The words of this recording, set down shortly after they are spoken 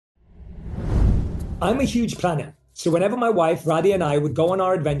I'm a huge planner, so whenever my wife Radhi and I would go on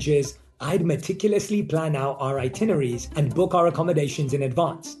our adventures, I'd meticulously plan out our itineraries and book our accommodations in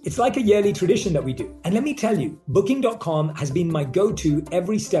advance. It's like a yearly tradition that we do. And let me tell you, Booking.com has been my go-to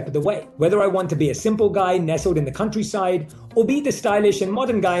every step of the way. Whether I want to be a simple guy nestled in the countryside or be the stylish and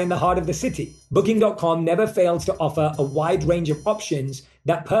modern guy in the heart of the city, Booking.com never fails to offer a wide range of options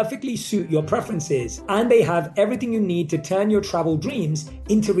that perfectly suit your preferences, and they have everything you need to turn your travel dreams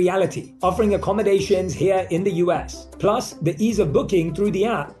into reality, offering accommodations here in the US. Plus, the ease of booking through the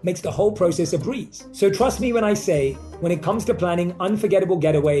app makes the whole process a breeze. So trust me when I say, when it comes to planning unforgettable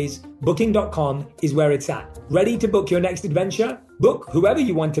getaways, Booking.com is where it's at. Ready to book your next adventure? Book whoever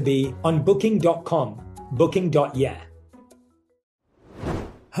you want to be on Booking.com. Booking.yeah.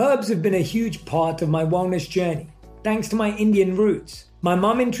 Herbs have been a huge part of my wellness journey, thanks to my Indian roots. My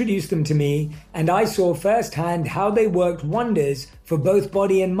mum introduced them to me, and I saw firsthand how they worked wonders for both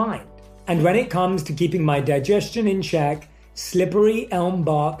body and mind. And when it comes to keeping my digestion in check, slippery elm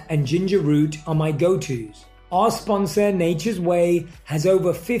bark and ginger root are my go-tos. Our sponsor, Nature's Way, has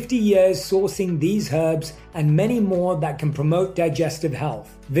over 50 years sourcing these herbs and many more that can promote digestive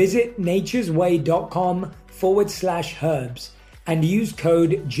health. Visit naturesway.com/herbs and use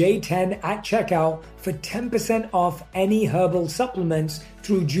code J10 at checkout for 10% off any herbal supplements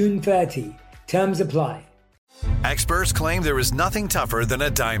through June 30. Terms apply. Experts claim there is nothing tougher than a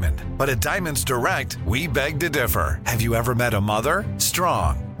diamond. But at Diamonds Direct, we beg to differ. Have you ever met a mother?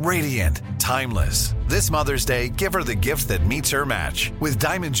 Strong, radiant, timeless. This Mother's Day, give her the gift that meets her match. With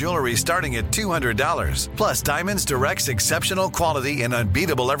diamond jewelry starting at $200. Plus Diamonds Direct's exceptional quality and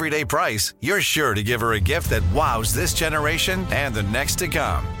unbeatable everyday price, you're sure to give her a gift that wows this generation and the next to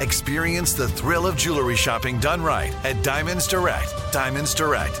come. Experience the thrill of jewelry shopping done right at Diamonds Direct. Diamonds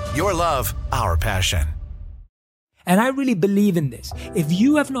Direct. Your love, our passion. And I really believe in this. If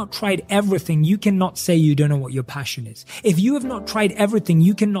you have not tried everything, you cannot say you don't know what your passion is. If you have not tried everything,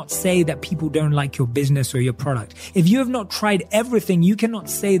 you cannot say that people don't like your business or your product. If you have not tried everything, you cannot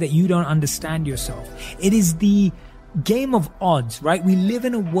say that you don't understand yourself. It is the game of odds, right? We live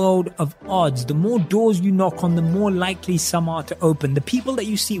in a world of odds. The more doors you knock on, the more likely some are to open. The people that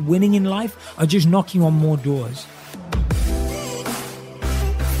you see winning in life are just knocking on more doors.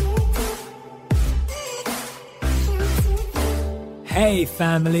 Hey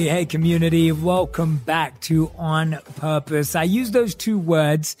family, hey community, welcome back to On Purpose. I use those two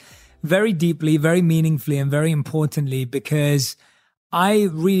words very deeply, very meaningfully, and very importantly because I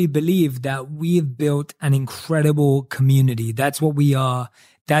really believe that we've built an incredible community. That's what we are.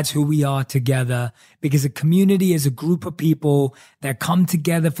 That's who we are together, because a community is a group of people that come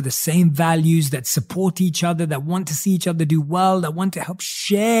together for the same values, that support each other, that want to see each other do well, that want to help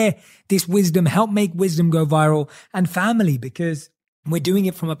share this wisdom, help make wisdom go viral, and family, because we're doing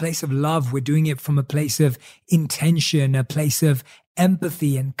it from a place of love. We're doing it from a place of intention, a place of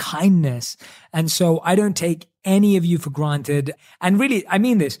empathy and kindness. And so I don't take any of you for granted. And really, I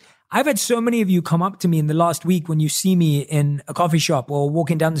mean this. I've had so many of you come up to me in the last week when you see me in a coffee shop or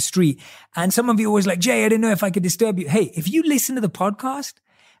walking down the street. And some of you are always like, Jay, I didn't know if I could disturb you. Hey, if you listen to the podcast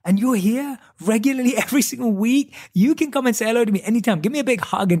and you're here regularly every single week, you can come and say hello to me anytime. Give me a big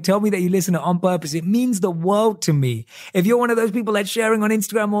hug and tell me that you listen to On Purpose. It means the world to me. If you're one of those people that's sharing on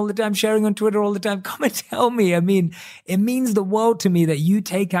Instagram all the time, sharing on Twitter all the time, come and tell me. I mean, it means the world to me that you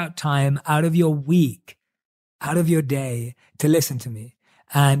take out time out of your week, out of your day to listen to me.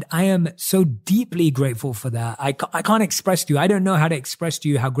 And I am so deeply grateful for that. I can't express to you. I don't know how to express to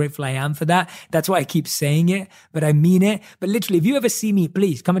you how grateful I am for that. That's why I keep saying it, but I mean it. But literally, if you ever see me,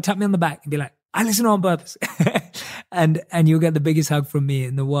 please come and tap me on the back and be like, I listen On Purpose. and you'll get the biggest hug from me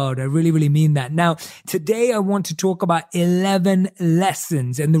in the world. I really, really mean that. Now, today I want to talk about 11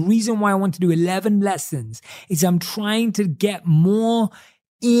 lessons. And the reason why I want to do 11 lessons is I'm trying to get more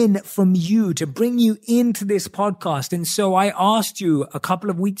in from you, to bring you into this podcast. And so I asked you a couple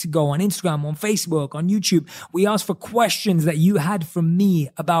of weeks ago on Instagram, on Facebook, on YouTube, we asked for questions that you had from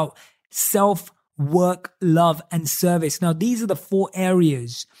me about self, work, love, and service. Now, these are the 4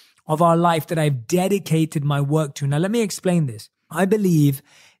 areas of our life that I've dedicated my work to. Now, let me explain this. I believe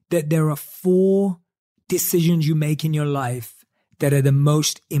that there are 4 decisions you make in your life that are the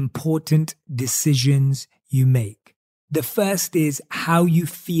most important decisions you make. The first is how you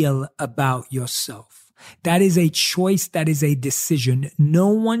feel about yourself. That is a choice. That is a decision. No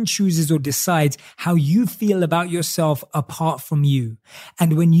one chooses or decides how you feel about yourself apart from you.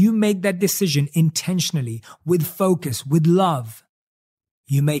 And when you make that decision intentionally, with focus, with love,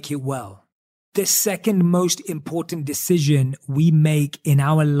 you make it well. The second most important decision we make in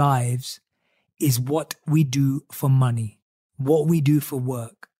our lives is what we do for money, what we do for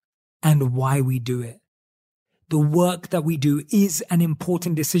work. and why we do it. The work that we do is an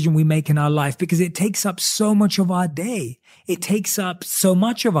important decision we make in our life because it takes up so much of our day. It takes up so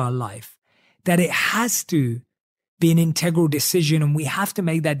much of our life that it has to be an integral decision, and we have to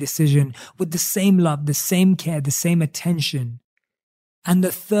make that decision with the same love, the same care, the same attention. And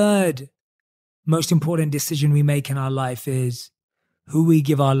the third most important decision we make in our life is who we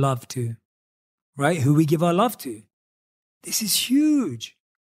give our love to, right? Who we give our love to. This is huge.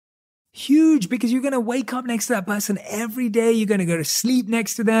 Huge, because you're going to wake up next to that person every day. You're going to go to sleep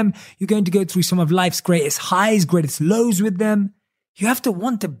next to them. You're going to go through some of life's greatest highs, greatest lows with them. You have to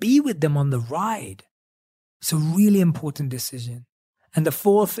want to be with them on the ride. It's a really important decision. And the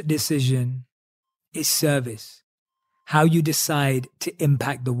fourth decision is service. How you decide to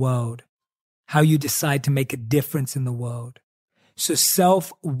impact the world. How you decide to make a difference in the world. So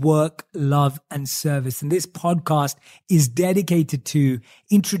self, work, love, and service. And this podcast is dedicated to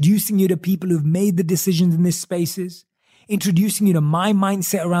introducing you to people who've made the decisions in these spaces, introducing you to my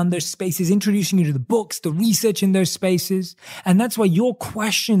mindset around those spaces, introducing you to the books, the research in those spaces. And that's why your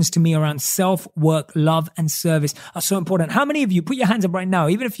questions to me around self, work, love, and service are so important. How many of you, put your hands up right now,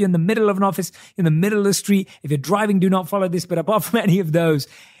 even if you're in the middle of an office, in the middle of the street, if you're driving, do not follow this, but apart from any of those,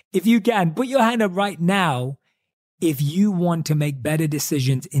 if you can, put your hand up right now if you want to make better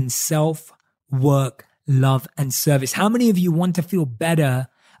decisions in self, work, love, and service. How many of you want to feel better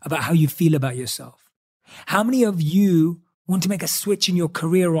about how you feel about yourself? How many of you want to make a switch in your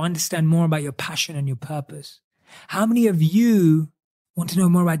career or understand more about your passion and your purpose? How many of you want to know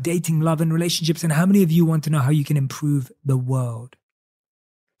more about dating, love, and relationships? And how many of you want to know how you can improve the world?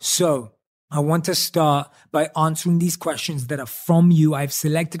 So I want to start by answering these questions that are from you. I've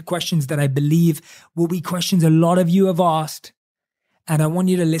selected questions that I believe will be questions a lot of you have asked. And I want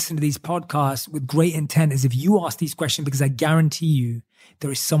you to listen to these podcasts with great intent as if you ask these questions, because I guarantee you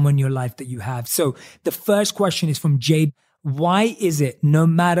there is someone in your life that you have. So the first question is from Jade. Why is it no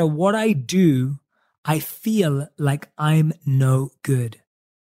matter what I do, I feel like I'm no good?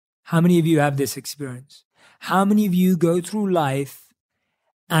 How many of you have this experience? How many of you go through life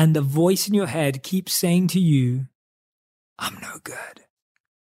and the voice in your head keeps saying to you, I'm no good.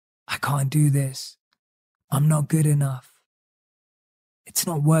 I can't do this. I'm not good enough. It's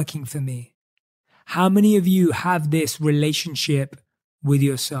not working for me. How many of you have this relationship with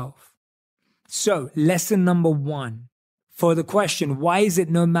yourself? So, lesson number 1 for the question, why is it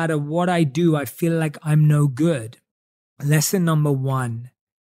no matter what I do, I feel like I'm no good? Lesson number 1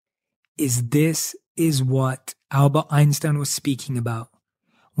 is this is what Albert Einstein was speaking about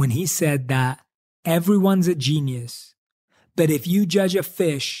when he said that everyone's a genius, but if you judge a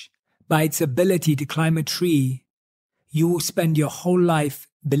fish by its ability to climb a tree, you will spend your whole life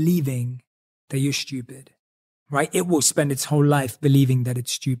believing that you're stupid, right? It will spend its whole life believing that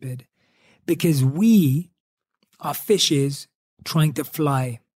it's stupid because we are fishes trying to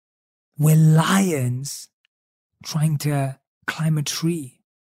fly. We're lions trying to climb a tree.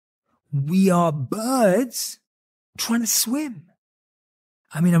 We are birds trying to swim.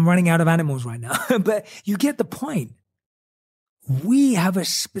 I mean, I'm running out of animals right now, but you get the point. We have a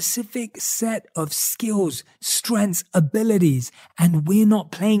specific set of skills, strengths, abilities, and we're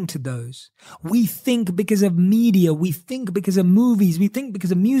not playing to those. We think because of media, we think because of movies, we think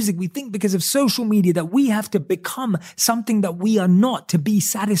because of music, we think because of social media that we have to become something that we are not to be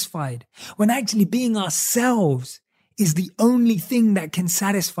satisfied, when actually being ourselves is the only thing that can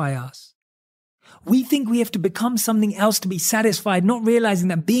satisfy us. We think we have to become something else to be satisfied, not realizing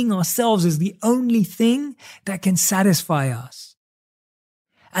that being ourselves is the only thing that can satisfy us.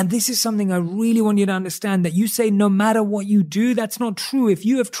 And this is something I really want you to understand, that you say no matter what you do, that's not true. If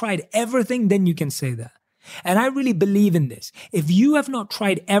you have tried everything, then you can say that. And I really believe in this. If you have not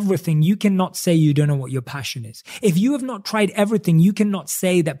tried everything, you cannot say you don't know what your passion is. If you have not tried everything, you cannot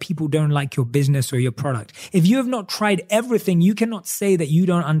say that people don't like your business or your product. If you have not tried everything, you cannot say that you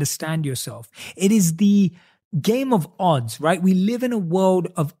don't understand yourself. It is the game of odds, right? We live in a world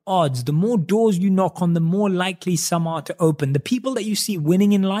of odds. The more doors you knock on, the more likely some are to open. The people that you see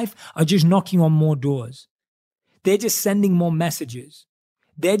winning in life are just knocking on more doors. They're just sending more messages.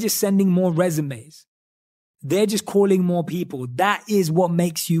 They're just sending more resumes. They're just calling more people. That is what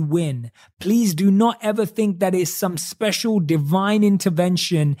makes you win. Please do not ever think that is some special divine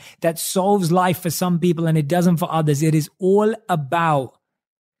intervention that solves life for some people and it doesn't for others. It is all about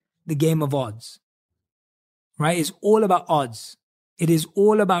the game of odds, right? It's all about odds. It is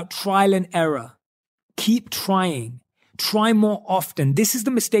all about trial and error. Keep trying. Try more often. This is the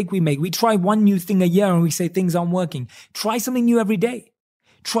mistake we make. We try one new thing a year and we say things aren't working. Try something new every day.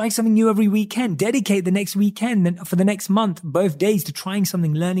 Try something new every weekend. Dedicate the next weekend and for the next month, both days, to trying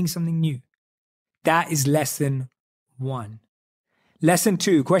something, learning something new. That is lesson 1. Lesson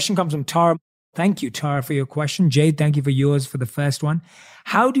 2, question comes from Tara. Thank you, Tara, for your question. Jade, thank you for yours for the first one.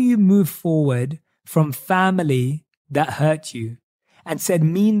 How do you move forward from family that hurt you and said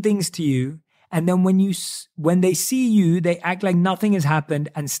mean things to you, and then when they see you, they act like nothing has happened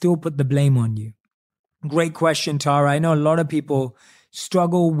and still put the blame on you? Great question, Tara. I know a lot of people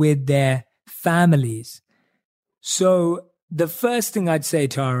struggle with their families. So the first thing I'd say,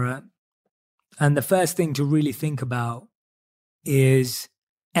 Tara, and the first thing to really think about is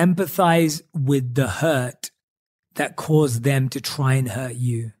empathize with the hurt that caused them to try and hurt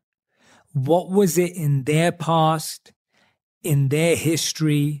you. What was it in their past, in their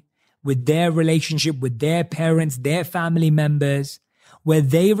history, with their relationship with their parents, their family members, where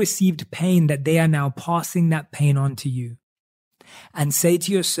they received pain that they are now passing that pain on to you? And say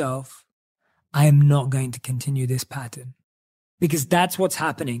to yourself, I am not going to continue this pattern. Because that's what's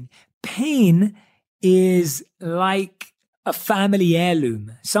happening. Pain is like a family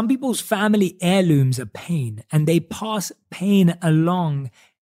heirloom. Some people's family heirlooms are pain, and they pass pain along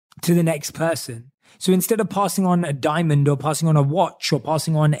to the next person. So instead of passing on a diamond or passing on a watch or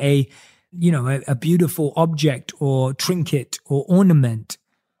passing on a beautiful object or trinket or ornament,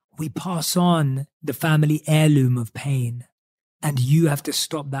 we pass on the family heirloom of pain. And you have to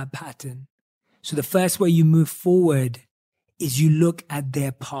stop that pattern. So the first way you move forward is you look at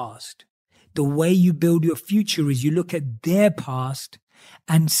their past. The way you build your future is you look at their past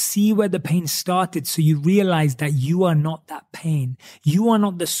and see where the pain started, so you realize that you are not that pain. You are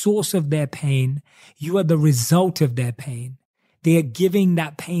not the source of their pain. You are the result of their pain. They are giving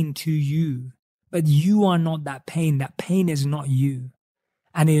that pain to you, but you are not that pain. That pain is not you,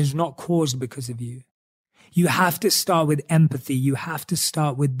 and it is not caused because of you. You have to start with empathy. You have to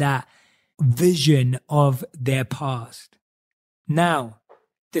start with that vision of their past. Now,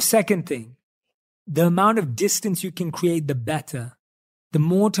 the second thing, the amount of distance you can create, the better. The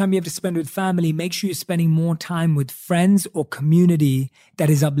more time you have to spend with family, make sure you're spending more time with friends or community that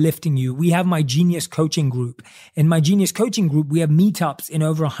is uplifting you. We have my Genius Coaching Group. In my Genius Coaching Group, we have meetups in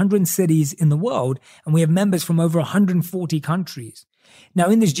over 100 cities in the world, and we have members from over 140 countries. Now,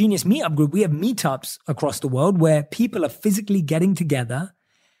 in this Genius Meetup Group, we have meetups across the world where people are physically getting together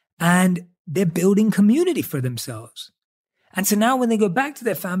and they're building community for themselves. And so now when they go back to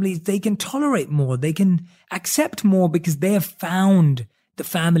their families, they can tolerate more, they can accept more, because they have found the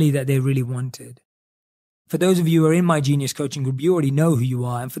family that they really wanted. For those of you who are in my Genius Coaching Group, you already know who you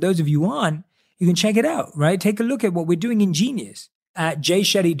are. And for those of you who aren't, you can check it out, right? Take a look at what we're doing in Genius at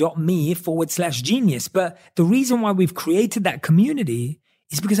jayshetty.me/genius. But the reason why we've created that community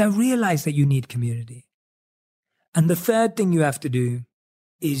is because I realize that you need community. And the third thing you have to do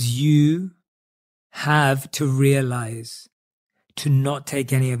is you have to realize to not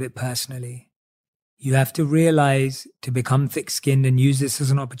take any of it personally. You have to realize to become thick-skinned and use this as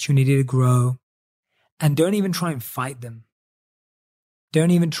an opportunity to grow. And don't even try and fight them.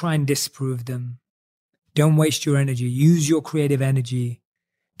 Don't even try and disprove them. Don't waste your energy. Use your creative energy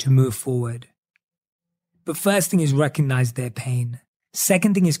to move forward. But first thing is recognize their pain.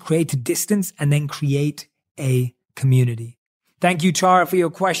 Second thing is create a distance and then create a community. Thank you, Tara, for your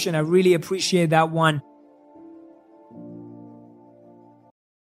question. I really appreciate that one.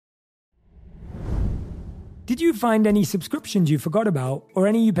 Did you find any subscriptions you forgot about, or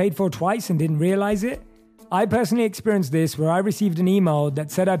any you paid for twice and didn't realize it? I personally experienced this, where I received an email that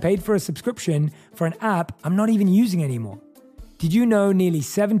said I paid for a subscription for an app I'm not even using anymore. Did you know nearly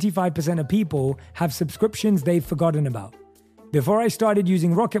 75% of people have subscriptions they've forgotten about? Before I started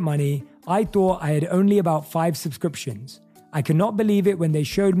using Rocket Money, I thought I had only about 5 subscriptions. I could not believe it when they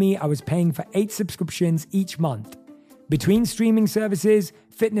showed me I was paying for 8 subscriptions each month. Between streaming services,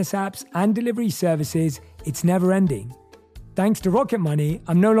 fitness apps, and delivery services, it's never ending. Thanks to Rocket Money,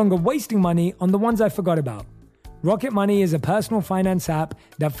 I'm no longer wasting money on the ones I forgot about. Rocket Money is a personal finance app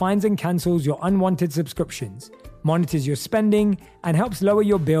that finds and cancels your unwanted subscriptions, monitors your spending, and helps lower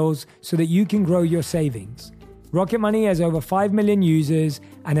your bills so that you can grow your savings. Rocket Money has over 5 million users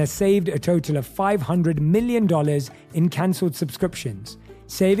and has saved a total of $500 million in canceled subscriptions,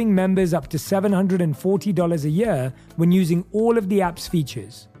 saving members up to $740 a year when using all of the app's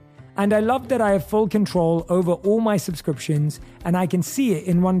features. And I love that I have full control over all my subscriptions and I can see it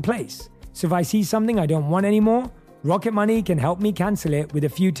in one place. So if I see something I don't want anymore, Rocket Money can help me cancel it with a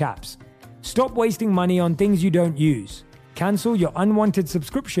few taps. Stop wasting money on things you don't use. Cancel your unwanted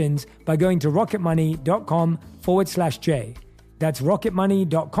subscriptions by going to rocketmoney.com/J. That's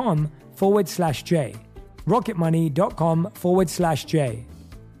rocketmoney.com/J. rocketmoney.com/J.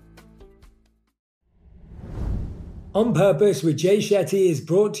 On Purpose with Jay Shetty is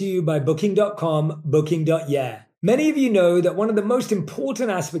brought to you by Booking.com, Booking.yeah. Many of you know that one of the most important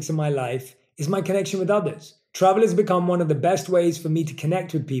aspects of my life is my connection with others. Travel has become one of the best ways for me to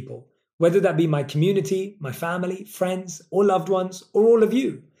connect with people, whether that be my community, my family, friends, or loved ones, or all of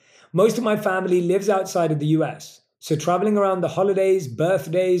you. Most of my family lives outside of the US, so traveling around the holidays,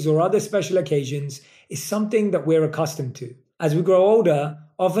 birthdays, or other special occasions is something that we're accustomed to. As we grow older,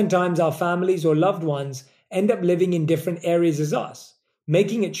 oftentimes our families or loved ones end up living in different areas as us,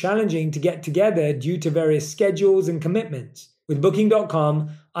 making it challenging to get together due to various schedules and commitments. With Booking.com,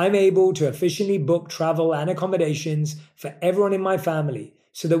 I'm able to efficiently book travel and accommodations for everyone in my family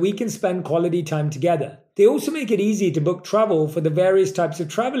so that we can spend quality time together. They also make it easy to book travel for the various types of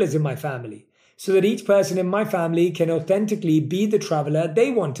travelers in my family so that each person in my family can authentically be the traveler they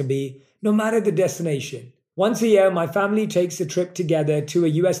want to be, no matter the destination. Once a year, my family takes a trip together to a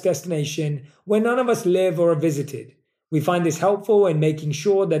US destination where none of us live or are visited. We find this helpful in making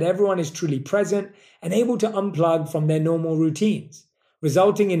sure that everyone is truly present and able to unplug from their normal routines,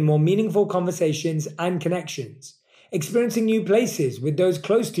 resulting in more meaningful conversations and connections. Experiencing new places with those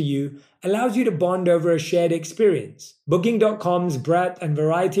close to you allows you to bond over a shared experience. Booking.com's breadth and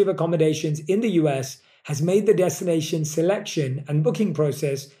variety of accommodations in the US has made the destination selection and booking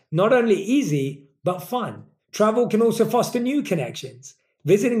process not only easy, but fun. Travel can also foster new connections.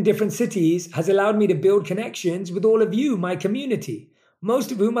 Visiting different cities has allowed me to build connections with all of you, my community,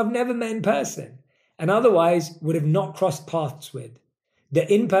 most of whom I've never met in person, and otherwise would have not crossed paths with.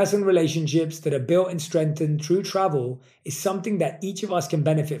 The in-person relationships that are built and strengthened through travel is something that each of us can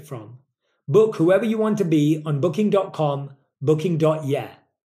benefit from. Book whoever you want to be on Booking.com, Booking.yeah.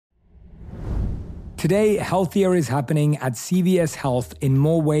 Today, healthier is happening at CVS Health in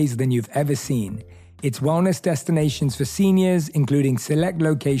more ways than you've ever seen. It's wellness destinations for seniors, including select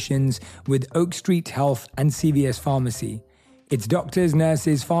locations with Oak Street Health and CVS Pharmacy. It's doctors,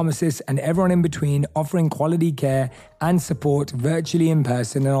 nurses, pharmacists, and everyone in between offering quality care and support virtually, in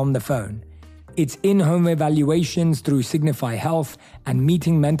person, and on the phone. It's in-home evaluations through Signify Health and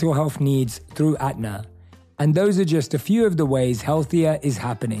meeting mental health needs through Aetna. And those are just a few of the ways healthier is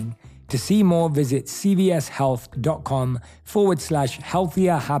happening. To see more, visit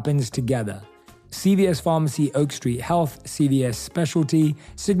cvshealth.com/healthier happens together. CVS Pharmacy, Oak Street Health, CVS Specialty,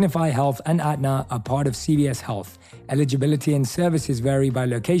 Signify Health, and Aetna are part of CVS Health. Eligibility and services vary by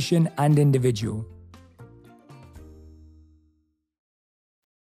location and individual.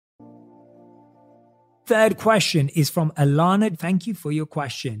 Third question is from Alana. Thank you for your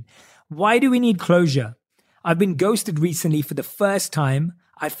question. Why do we need closure? I've been ghosted recently for the first time.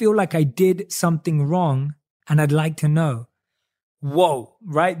 I feel like I did something wrong and I'd like to know. Whoa,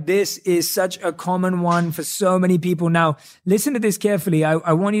 right? This is such a common one for so many people. Now, listen to this carefully.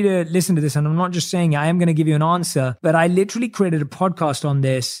 I want you to listen to this, and I'm not just saying it. I am going to give you an answer, but I literally created a podcast on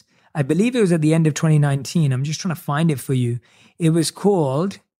this. I believe it was at the end of 2019. I'm just trying to find it for you. It was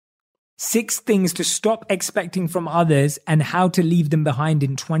called 6 Things to Stop Expecting from Others and How to Leave Them Behind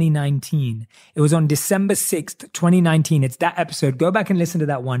in 2019. It was on December 6th, 2019. It's that episode. Go back and listen to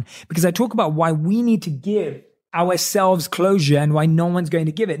that one because I talk about why we need to give ourselves closure and why no one's going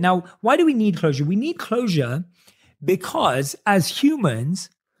to give it. Now, why do we need closure? We need closure because as humans,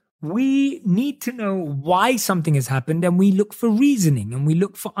 we need to know why something has happened and we look for reasoning and we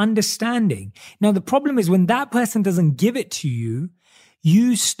look for understanding. Now, the problem is when that person doesn't give it to you,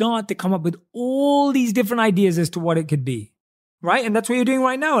 you start to come up with all these different ideas as to what it could be, right? And that's what you're doing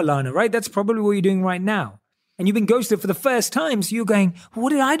right now, Alana, right? That's probably what you're doing right now. And you've been ghosted for the first time. So you're going,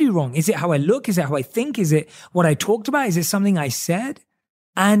 what did I do wrong? Is it how I look? Is it how I think? Is it what I talked about? Is it something I said?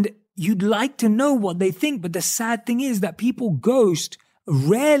 And you'd like to know what they think. But the sad thing is that people ghost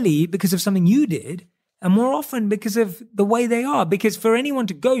rarely because of something you did, and more often because of the way they are. Because for anyone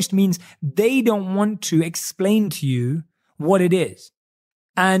to ghost means they don't want to explain to you what it is.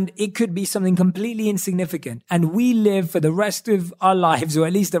 And it could be something completely insignificant. And we live for the rest of our lives, or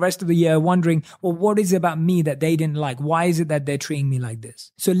at least the rest of the year, wondering, well, what is it about me that they didn't like? Why is it that they're treating me like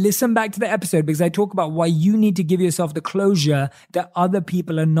this? So listen back to the episode because I talk about why you need to give yourself the closure that other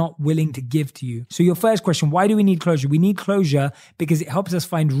people are not willing to give to you. So your first question, why do we need closure? We need closure because it helps us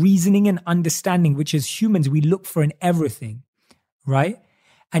find reasoning and understanding, which as humans, we look for in everything, right?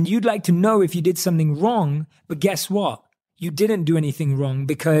 And you'd like to know if you did something wrong, but guess what? You didn't do anything wrong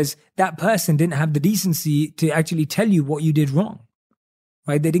because that person didn't have the decency to actually tell you what you did wrong,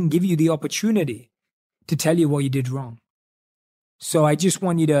 right? They didn't give you the opportunity to tell you what you did wrong. So I just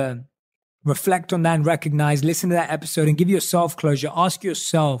want you to reflect on that and recognize, listen to that episode and give yourself closure. Ask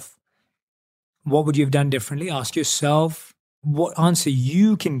yourself, what would you have done differently? Ask yourself what answer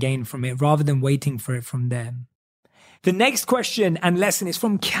you can gain from it rather than waiting for it from them. The next question and lesson is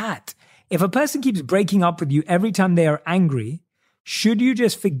from Kat. If a person keeps breaking up with you every time they are angry, should you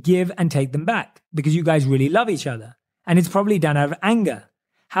just forgive and take them back? Because you guys really love each other. And it's probably done out of anger.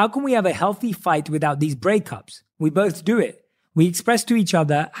 How can we have a healthy fight without these breakups? We both do it. We express to each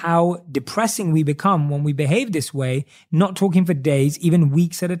other how depressing we become when we behave this way, not talking for days, even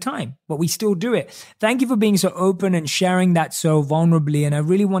weeks at a time, but we still do it. Thank you for being so open and sharing that so vulnerably. And I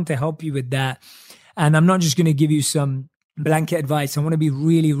really want to help you with that. And I'm not just going to give you some blanket advice. I want to be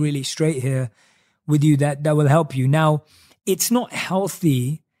really, really straight here with you that will help you. Now, it's not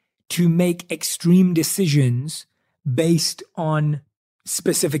healthy to make extreme decisions based on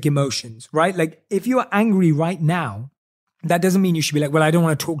specific emotions, right? Like if you're angry right now, that doesn't mean you should be like, well, I don't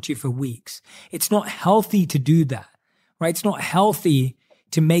want to talk to you for weeks. It's not healthy to do that, right? It's not healthy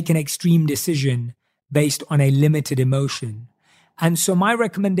to make an extreme decision based on a limited emotion. And so my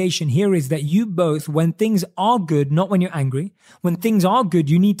recommendation here is that you both, when things are good, not when you're angry, when things are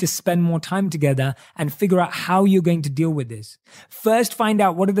good, you need to spend more time together and figure out how you're going to deal with this. First, find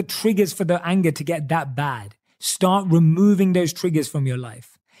out what are the triggers for the anger to get that bad. Start removing those triggers from your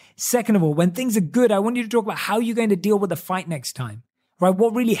life. Second of all, when things are good, I want you to talk about how you're going to deal with the fight next time, right?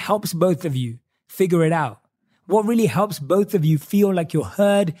 What really helps both of you figure it out? What really helps both of you feel like you're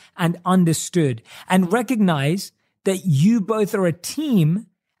heard and understood, and recognize that you both are a team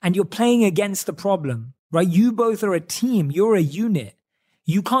and you're playing against the problem, right? You both are a team. You're a unit.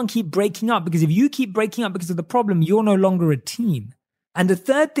 You can't keep breaking up, because if you keep breaking up because of the problem, you're no longer a team. And the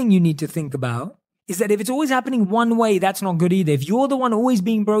third thing you need to think about is that if it's always happening one way, that's not good either. If you're the one always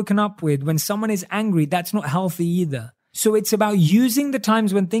being broken up with when someone is angry, that's not healthy either. So it's about using the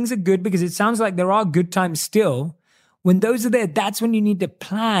times when things are good, because it sounds like there are good times still. When those are there, that's when you need to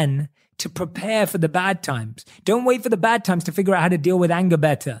plan to prepare for the bad times. Don't wait for the bad times to figure out how to deal with anger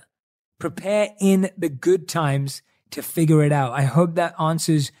better. Prepare in the good times to figure it out. I hope that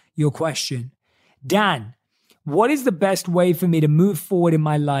answers your question. Dan, what is the best way for me to move forward in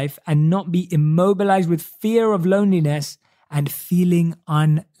my life and not be immobilized with fear of loneliness and feeling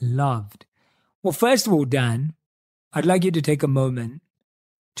unloved? Well, first of all, Dan, I'd like you to take a moment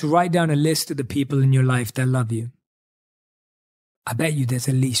to write down a list of the people in your life that love you. I bet you there's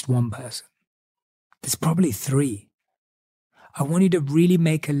at least one person. There's probably 3. I want you to really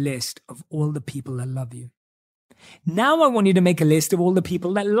make a list of all the people that love you. Now I want you to make a list of all the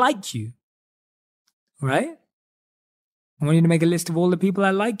people that like you. Right? I want you to make a list of all the people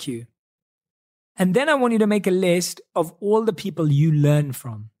that like you. And then I want you to make a list of all the people you learn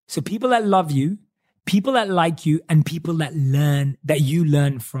from. So people that love you, people that like you, and people that you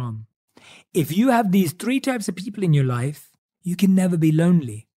learn from. If you have these 3 types of people in your life, you can never be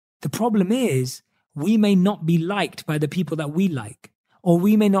lonely. The problem is, we may not be liked by the people that we like, or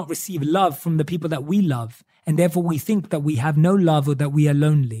we may not receive love from the people that we love, and therefore we think that we have no love or that we are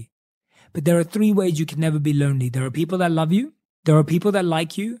lonely. But there are 3 ways you can never be lonely. There are people that love you, there are people that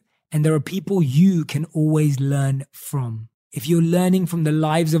like you, and there are people you can always learn from. If you're learning from the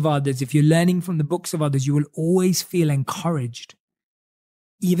lives of others, if you're learning from the books of others, you will always feel encouraged,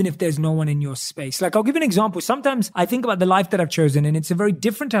 even if there's no one in your space. Like, I'll give an example. Sometimes I think about the life that I've chosen, and it's a very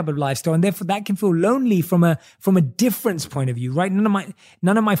different type of lifestyle, and therefore that can feel lonely from a difference point of view, right?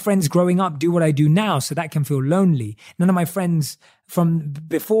 None of my friends growing up do what I do now, so that can feel lonely. None of my friends from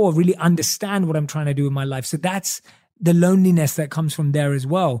before really understand what I'm trying to do in my life, so that's the loneliness that comes from there as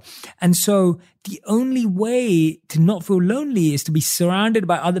well. And so the only way to not feel lonely is to be surrounded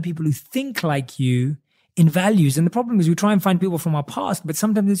by other people who think like you in values. And the problem is we try and find people from our past, but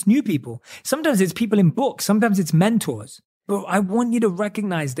sometimes it's new people. Sometimes it's people in books. Sometimes it's mentors. But I want you to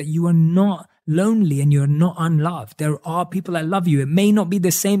recognize that you are not lonely and you're not unloved. There are people that love you. It may not be the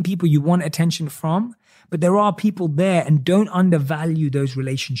same people you want attention from, but there are people there, and don't undervalue those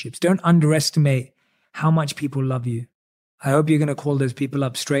relationships. Don't underestimate how much people love you. I hope you're going to call those people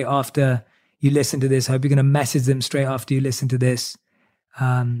up straight after you listen to this. I hope you're going to message them straight after you listen to this.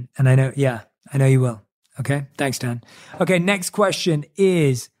 And I know you will. Okay. Thanks, Dan. Okay. Next question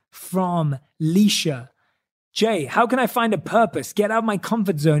is from Leisha. Jay, how can I find a purpose, get out of my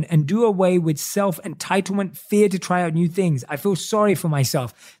comfort zone, and do away with self-entitlement, fear to try out new things? I feel sorry for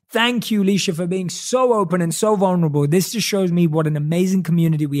myself. Thank you, Leisha, for being so open and so vulnerable. This just shows me what an amazing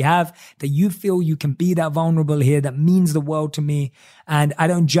community we have, that you feel you can be that vulnerable here. That means the world to me. And I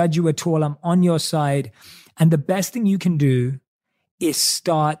don't judge you at all. I'm on your side. And the best thing you can do is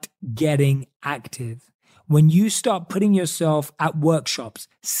start getting active. When you start putting yourself at workshops,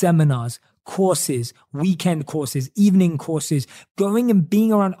 seminars, courses, weekend courses, evening courses, going and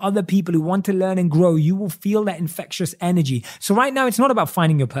being around other people who want to learn and grow, you will feel that infectious energy. So right now, it's not about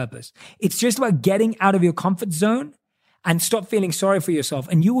finding your purpose. It's just about getting out of your comfort zone and stop feeling sorry for yourself.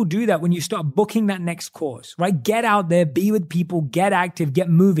 And you will do that when you start booking that next course, right? Get out there, be with people, get active, get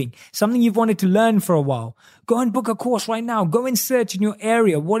moving. Something you've wanted to learn for a while. Go and book a course right now. Go and search in your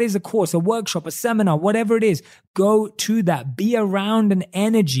area. What is a course, a workshop, a seminar, whatever it is? Go to that. Be around an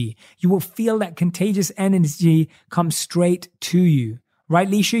energy. You will feel that contagious energy come straight to you. Right,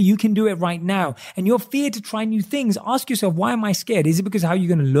 Leisha? You can do it right now. And your fear to try new things, ask yourself, why am I scared? Is it because of how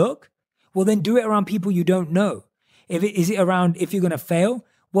you're going to look? Well, then do it around people you don't know. Is it around if you're going to fail?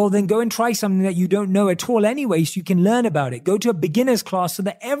 Well, then go and try something that you don't know at all anyway, so you can learn about it. Go to a beginner's class so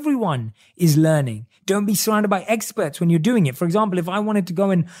that everyone is learning. Don't be surrounded by experts when you're doing it. For example, if I wanted to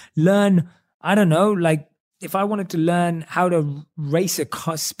go and learn, I don't know, like if I wanted to learn how to race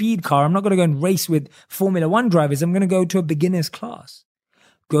a speed car, I'm not going to go and race with Formula One drivers. I'm going to go to a beginner's class.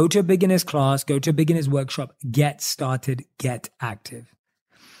 Go to a beginner's class, go to a beginner's workshop, get started, get active.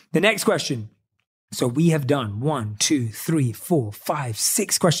 The next question. So we have done 1, 2, 3, 4, 5,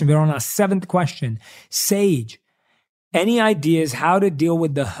 6 questions. We're on our 7th question. Sage, any ideas how to deal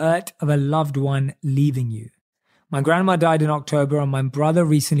with the hurt of a loved one leaving you? My grandma died in October and my brother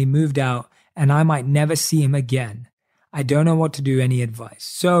recently moved out and I might never see him again. I don't know what to do. Any advice?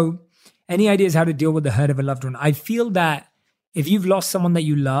 So any ideas how to deal with the hurt of a loved one? I feel that if you've lost someone that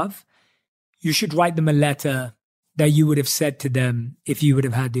you love, you should write them a letter that you would have said to them if you would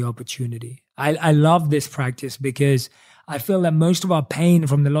have had the opportunity. I love this practice because I feel that most of our pain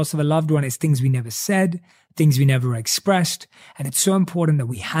from the loss of a loved one is things we never said, things we never expressed. And it's so important that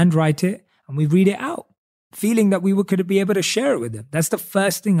we handwrite it and we read it out, feeling that we could be able to share it with them. That's the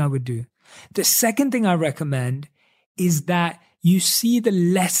first thing I would do. The second thing I recommend is that you see the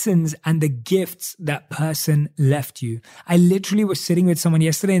lessons and the gifts that person left you. I literally was sitting with someone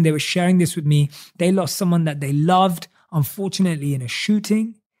yesterday and they were sharing this with me. They lost someone that they loved, unfortunately, in a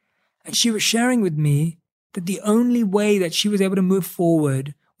shooting. And she was sharing with me that the only way that she was able to move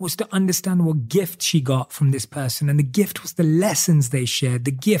forward was to understand what gift she got from this person. And the gift was the lessons they shared,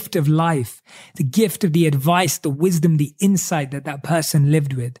 the gift of life, the gift of the advice, the wisdom, the insight that that person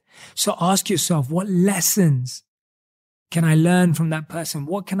lived with. So ask yourself, what lessons can I learn from that person?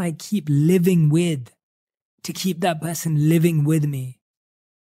 What can I keep living with to keep that person living with me?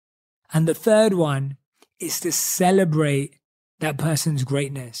 And the third one is to celebrate that person's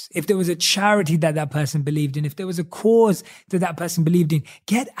greatness. If there was a charity that that person believed in, if there was a cause that that person believed in,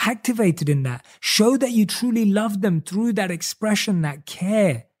 get activated in that. Show that you truly love them through that expression, that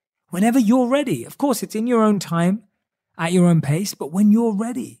care. Whenever you're ready. Of course, it's in your own time, at your own pace, but when you're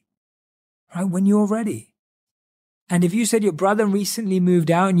ready, right? When you're ready. And if you said your brother recently moved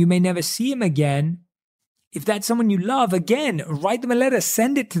out and you may never see him again, if that's someone you love, again, write them a letter,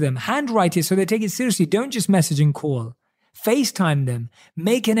 send it to them, handwrite it so they take it seriously. Don't just message and call. FaceTime them.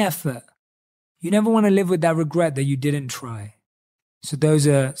 Make an effort. You never want to live with that regret that you didn't try. So those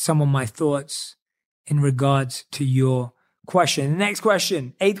are some of my thoughts in regards to your question. The next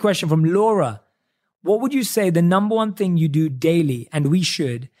question, 8th question from Laura. What would you say the number one thing you do daily, and we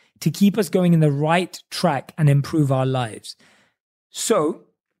should, to keep us going in the right track and improve our lives? So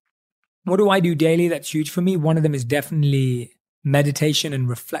what do I do daily that's huge for me? One of them is definitely meditation and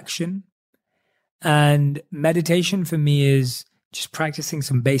reflection. And meditation for me is just practicing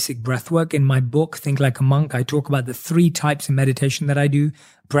some basic breath work. In my book, Think Like a Monk, I talk about the 3 types of meditation that I do: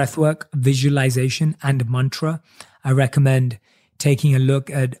 breath work, visualization, and mantra. I recommend taking a look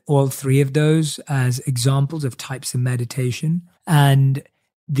at all 3 of those as examples of types of meditation. And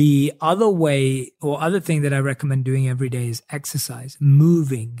the other way or other thing that I recommend doing every day is exercise.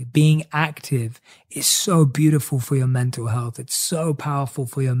 Moving, being active is so beautiful for your mental health. It's so powerful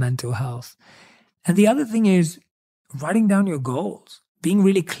for your mental health. And the other thing is writing down your goals, being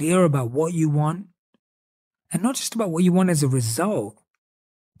really clear about what you want, and not just about what you want as a result,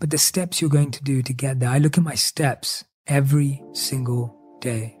 but the steps you're going to do to get there. I look at my steps every single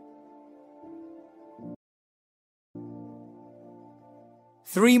day.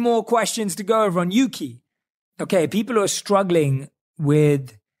 3 more questions to go over on Yuki. Okay, people who are struggling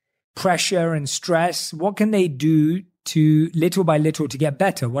with pressure and stress, what can they do to little by little to get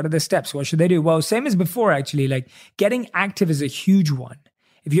better? What are the steps? What should they do? Well, same as before, actually, like getting active is a huge one.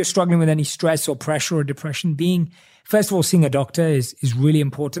 If you're struggling with any stress or pressure or depression, first of all, seeing a doctor is really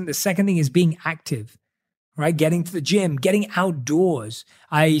important. The second thing is being active, right? Getting to the gym, getting outdoors.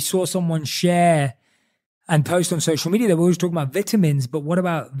 I saw someone share and post on social media that we're always talking about vitamins, but what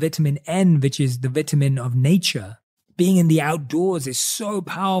about vitamin N, which is the vitamin of nature? Being in the outdoors is so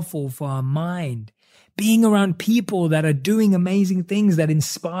powerful for our mind. Being around people that are doing amazing things that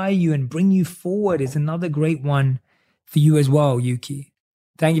inspire you and bring you forward is another great one for you as well, Yuki.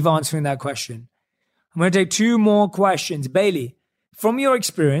 Thank you for answering that question. I'm going to take 2 more questions. Bailey, from your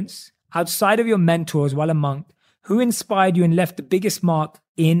experience, outside of your mentors while a monk, who inspired you and left the biggest mark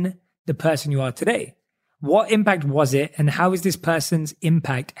in the person you are today? What impact was it, and how is this person's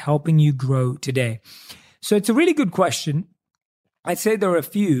impact helping you grow today? So it's a really good question. I'd say there are a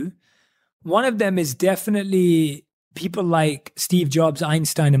few. One of them is definitely people like Steve Jobs,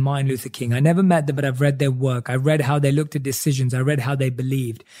 Einstein, and Martin Luther King. I never met them, but I've read their work. I read how they looked at decisions. I read how they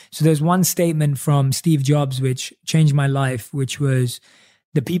believed. So there's one statement from Steve Jobs which changed my life, which was,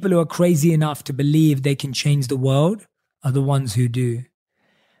 the people who are crazy enough to believe they can change the world are the ones who do.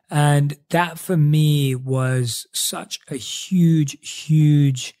 And that for me was such a huge,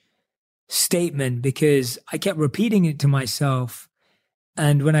 huge statement, because I kept repeating it to myself.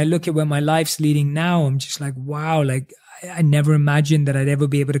 And when I look at where my life's leading now, I'm just like, wow, like I never imagined that I'd ever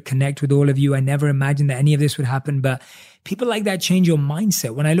be able to connect with all of you. I never imagined that any of this would happen. But people like that change your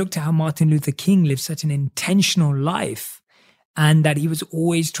mindset. When I looked at how Martin Luther King lived such an intentional life, and that he was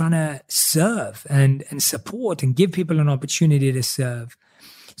always trying to serve and support and give people an opportunity to serve.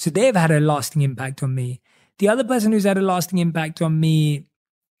 So they've had a lasting impact on me. The other person who's had a lasting impact on me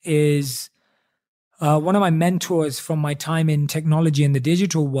is one of my mentors from my time in technology in the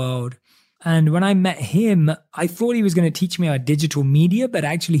digital world. And when I met him, I thought he was going to teach me about digital media, but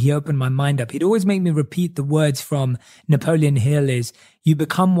actually he opened my mind up. He'd always make me repeat the words from Napoleon Hill is, you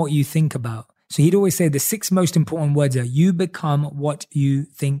become what you think about. So he'd always say the 6 most important words are, you become what you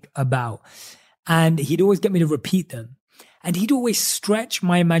think about. And he'd always get me to repeat them. And he'd always stretch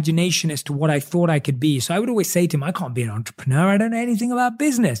my imagination as to what I thought I could be. So I would always say to him, I can't be an entrepreneur. I don't know anything about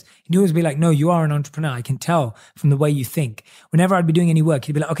business. He'd always be like, no, you are an entrepreneur. I can tell from the way you think. Whenever I'd be doing any work,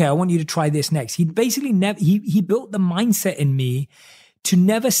 he'd be like, okay, I want you to try this next. He'd basically he built the mindset in me to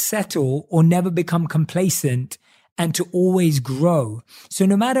never settle or never become complacent, and to always grow. So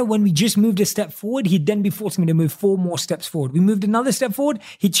no matter when we just moved a step forward, he'd then be forcing me to move 4 more steps forward. We moved another step forward,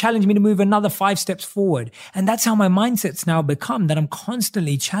 he'd challenge me to move another 5 steps forward. And that's how my mindset's now become, that I'm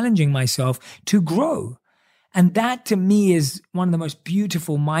constantly challenging myself to grow. And that to me is one of the most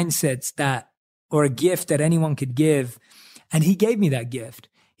beautiful mindsets or a gift that anyone could give. And he gave me that gift.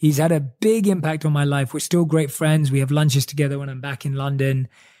 He's had a big impact on my life. We're still great friends. We have lunches together when I'm back in London.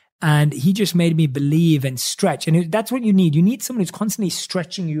 And he just made me believe and stretch. And that's what you need. You need someone who's constantly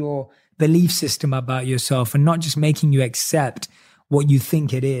stretching your belief system about yourself and not just making you accept what you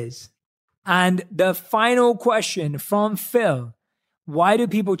think it is. And the final question from Phil, why do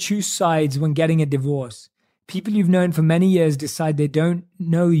people choose sides when getting a divorce? People you've known for many years decide they don't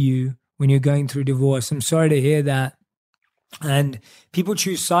know you when you're going through divorce. I'm sorry to hear that. And people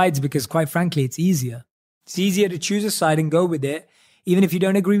choose sides because, quite frankly, it's easier. It's easier to choose a side and go with it, even if you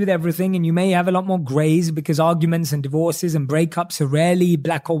don't agree with everything, and you may have a lot more grays because arguments and divorces and breakups are rarely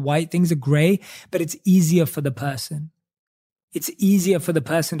black or white. Things are gray, but it's easier for the person. It's easier for the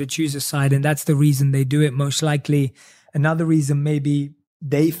person to choose a side, and that's the reason they do it most likely. Another reason, maybe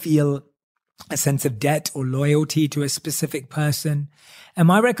they feel a sense of debt or loyalty to a specific person. And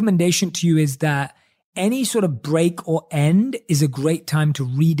my recommendation to you is that any sort of break or end is a great time to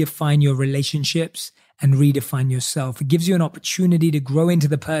redefine your relationships and redefine yourself. It gives you an opportunity to grow into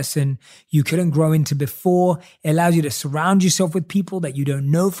the person you couldn't grow into before. It allows you to surround yourself with people that you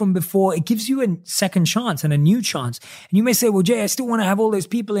don't know from before. It gives you a second chance and a new chance. And you may say, well, Jay, I still want to have all those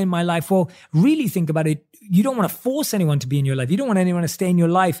people in my life. Well, really think about it. You don't want to force anyone to be in your life. You don't want anyone to stay in your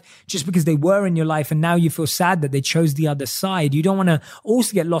life just because they were in your life and now you feel sad that they chose the other side. You don't want to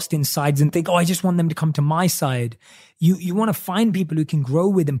also get lost in sides and think, oh, I just want them to come to my side. You want to find people who can grow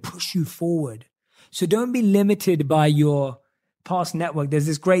with and push you forward. So don't be limited by your past network. There's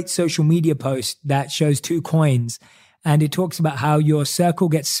this great social media post that shows 2 coins, and it talks about how your circle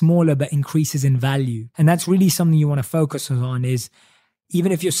gets smaller but increases in value. And that's really something you want to focus on, is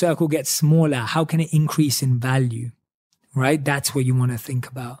even if your circle gets smaller, how can it increase in value, right? That's what you want to think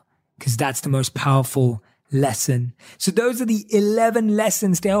about, because that's the most powerful lesson. So those are the 11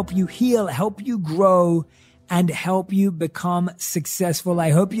 lessons to help you heal, help you grow, and help you become successful. I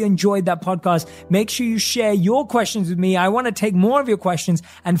hope you enjoyed that podcast. Make sure you share your questions with me. I want to take more of your questions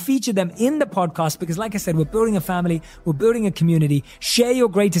and feature them in the podcast because, like I said, we're building a family. We're building a community. Share your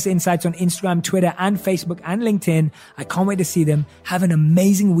greatest insights on Instagram, Twitter, and Facebook and LinkedIn. I can't wait to see them. Have an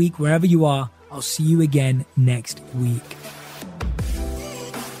amazing week wherever you are. I'll see you again next week.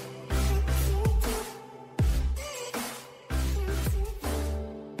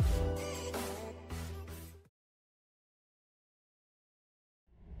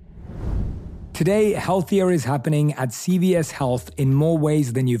 Today, healthier is happening at CVS Health in more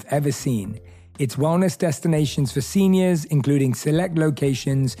ways than you've ever seen. It's wellness destinations for seniors, including select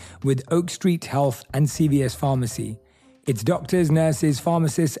locations with Oak Street Health and CVS Pharmacy. It's doctors, nurses,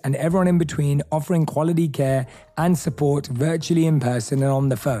 pharmacists, and everyone in between offering quality care and support virtually, in person, and on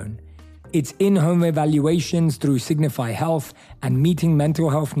the phone. It's in-home evaluations through Signify Health and meeting mental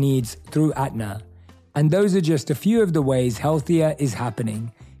health needs through Aetna. And those are just a few of the ways healthier is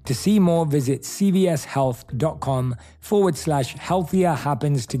happening. To see more, visit cvshealth.com/healthier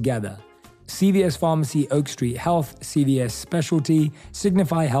happens together. CVS Pharmacy, Oak Street Health, CVS Specialty,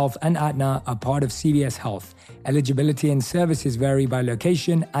 Signify Health, and Aetna are part of CVS Health. Eligibility and services vary by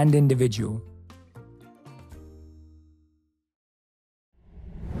location and individual.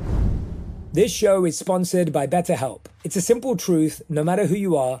 This show is sponsored by BetterHelp. It's a simple truth, no matter who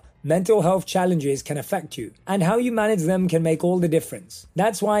you are, mental health challenges can affect you, and how you manage them can make all the difference.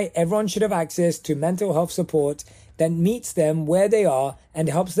 That's why everyone should have access to mental health support that meets them where they are and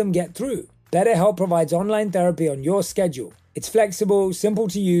helps them get through. BetterHelp provides online therapy on your schedule. It's flexible, simple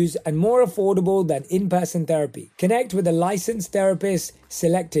to use, and more affordable than in-person therapy. Connect with a licensed therapist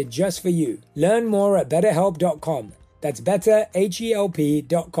selected just for you. Learn more at BetterHelp.com. That's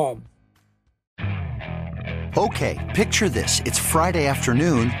BetterHelp.com. Okay, picture this. It's Friday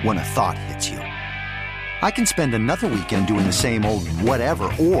afternoon when a thought hits you. I can spend another weekend doing the same old whatever,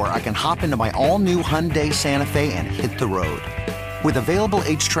 or I can hop into my all-new Hyundai Santa Fe and hit the road. With available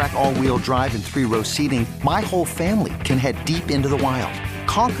H-Track all-wheel drive and 3-row seating, my whole family can head deep into the wild.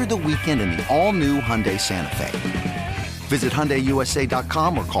 Conquer the weekend in the all-new Hyundai Santa Fe. Visit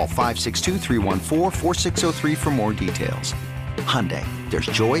HyundaiUSA.com or call 562-314-4603 for more details. Hyundai, there's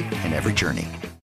joy in every journey.